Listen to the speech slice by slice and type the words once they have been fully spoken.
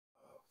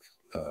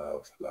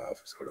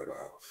Love is all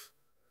around.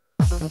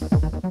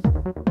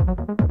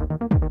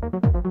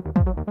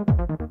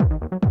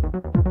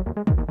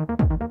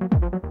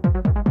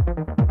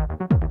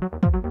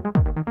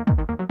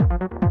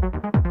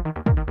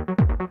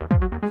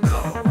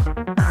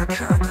 I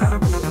can't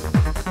have it.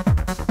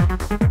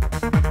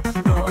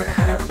 No, I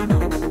have no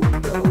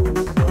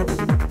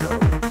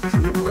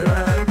clue what I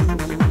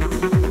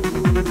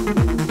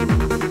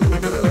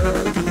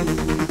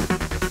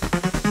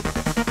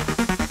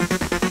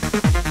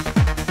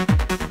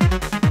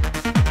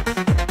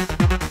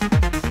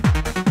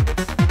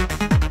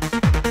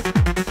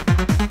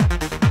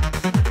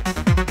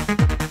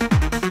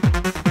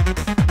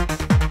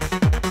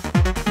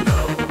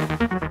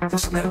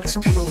This night is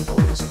pure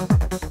poison.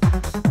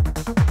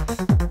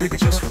 Maybe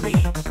just for me.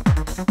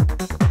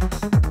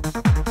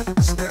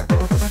 Snap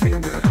of a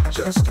finger,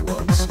 just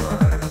one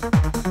smile.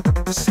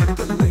 The scent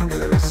that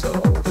lingers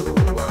all the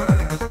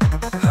while.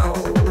 How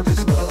old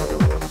is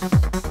love?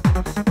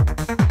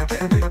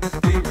 Can it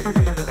be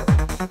real?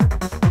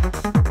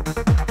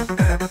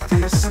 At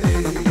this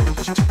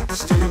age,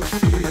 still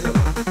feel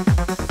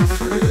the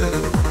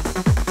thrill.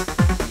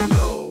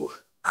 No,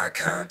 I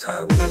can't, I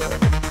will.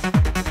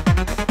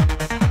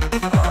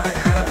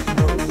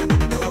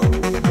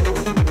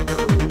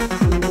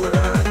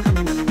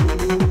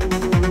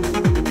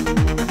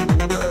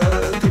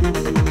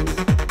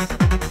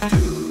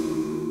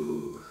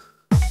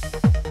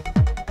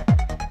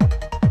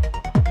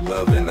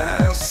 Loving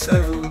aisle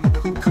 7,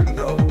 who could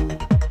know?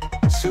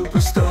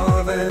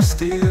 Superstar, they're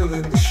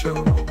stealing the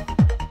show.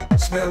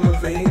 Smell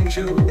of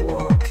angel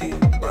walking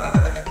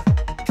by.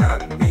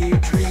 Got me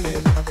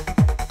dreaming,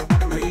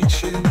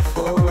 reaching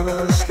for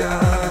the sky.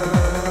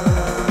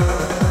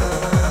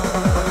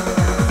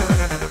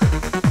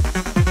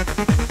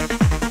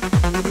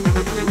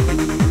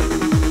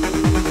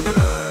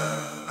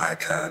 I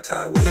can't,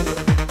 I will.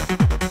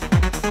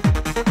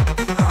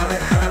 I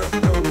have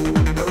no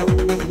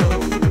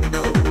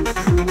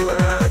clue what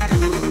I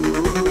do.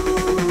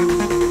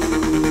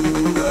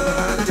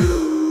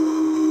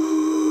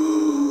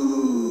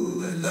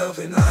 Love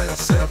in aisle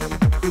 7,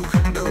 who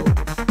can know?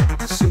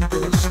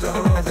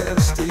 Superstar, they're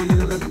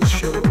stealing the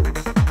show.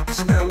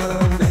 Smell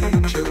of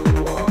angel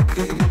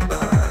walking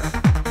by.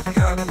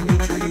 Got me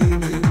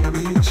dreaming,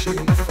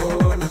 reaching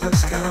for the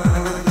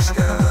sky, the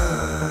sky.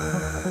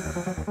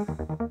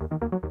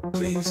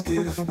 Please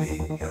give me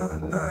a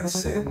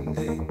nice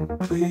ending,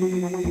 please.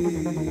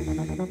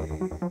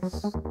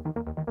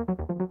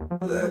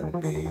 Let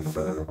me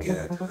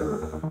forget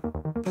her,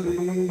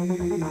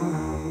 please.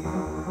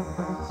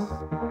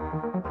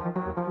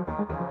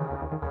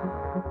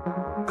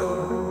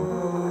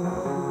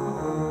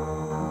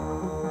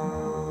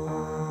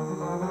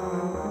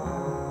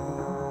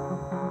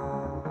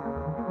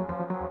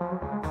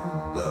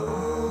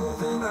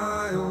 Love in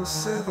aisle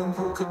 7,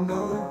 who could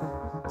know?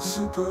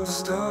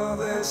 Superstar,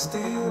 they're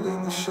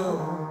stealing the show.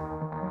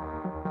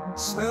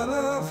 Smell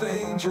of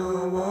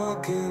angel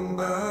walking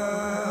by.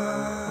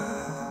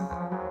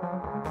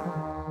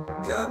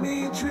 Got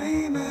me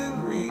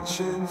dreaming,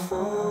 reaching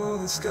for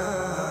the sky.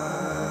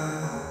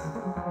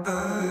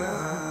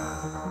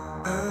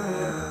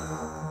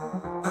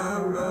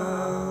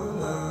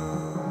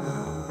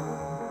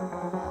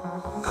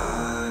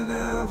 I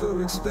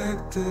never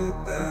expected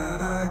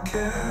that I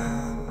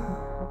can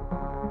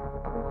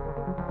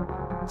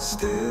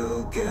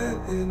still get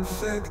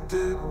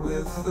infected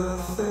with the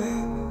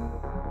thing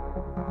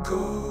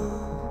called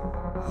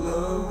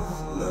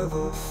love. Love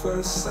at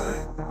first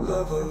sight,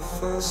 love at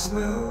first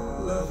smell.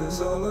 Love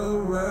is all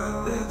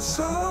around. It's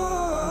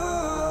all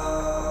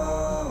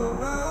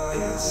around.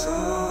 It's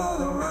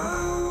all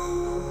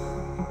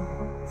around.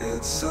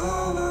 It's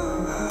all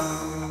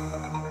around.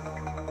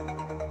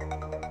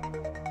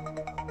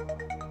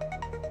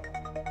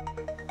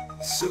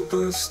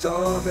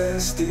 Superstar, they're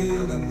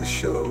stealing the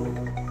show.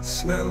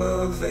 Smell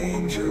of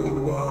angel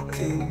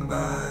walking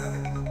by.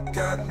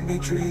 Got me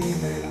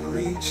dreaming,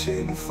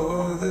 reaching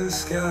for the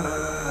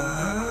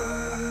sky.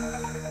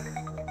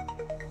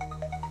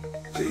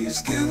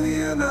 Please give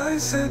me a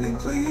nice ending,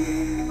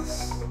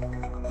 please.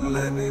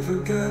 Let me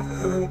forget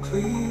her,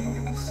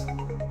 please.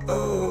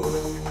 Oh,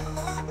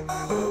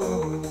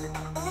 oh,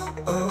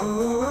 oh,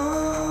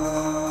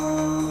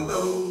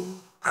 no,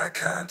 I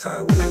can't,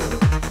 I will.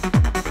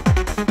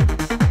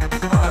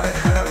 I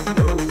have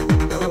no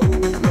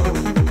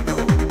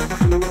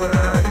clue what I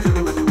do.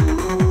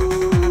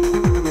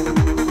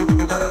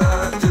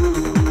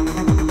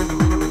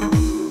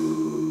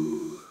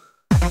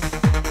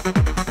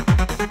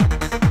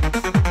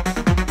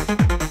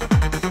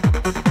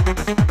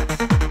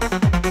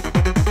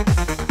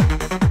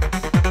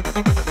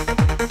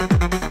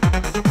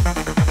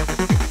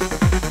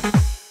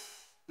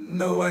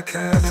 No, I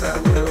can't, I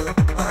will.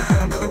 I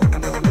have no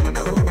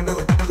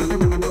clue.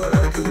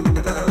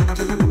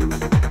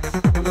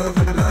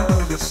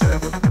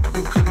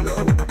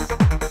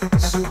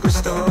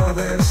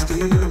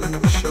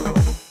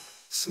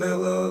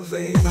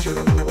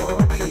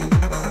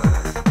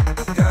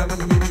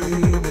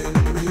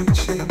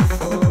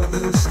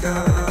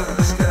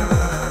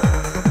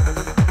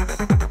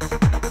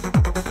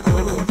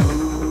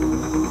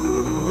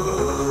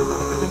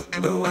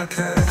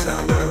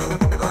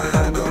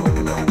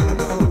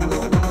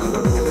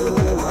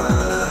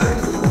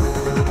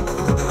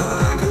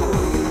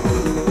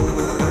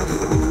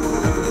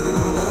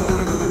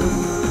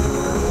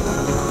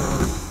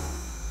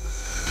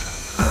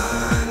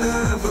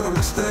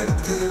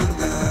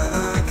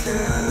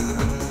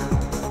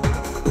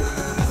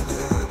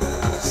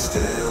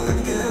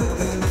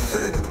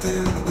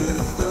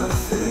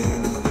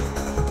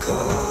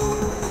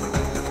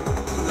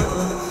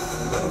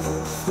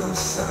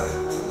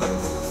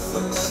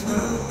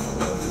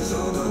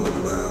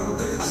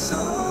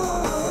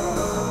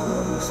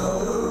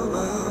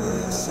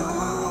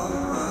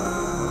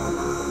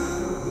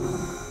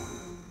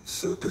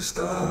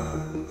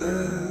 Superstar,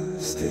 they're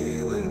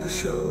stealing the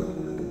show.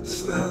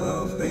 Smell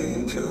of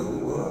angel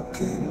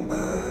walking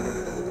by.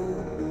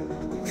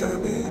 Got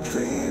me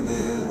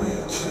dreaming,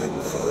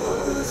 reaching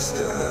for the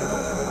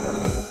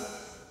sky.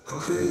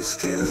 Please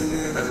give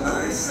me the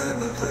nights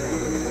and the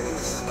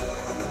place.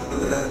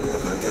 Let me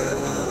forget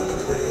all the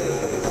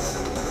days.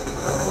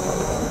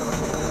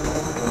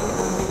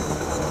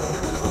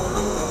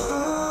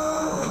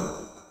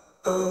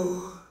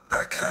 Oh,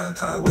 I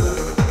can't, I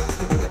will.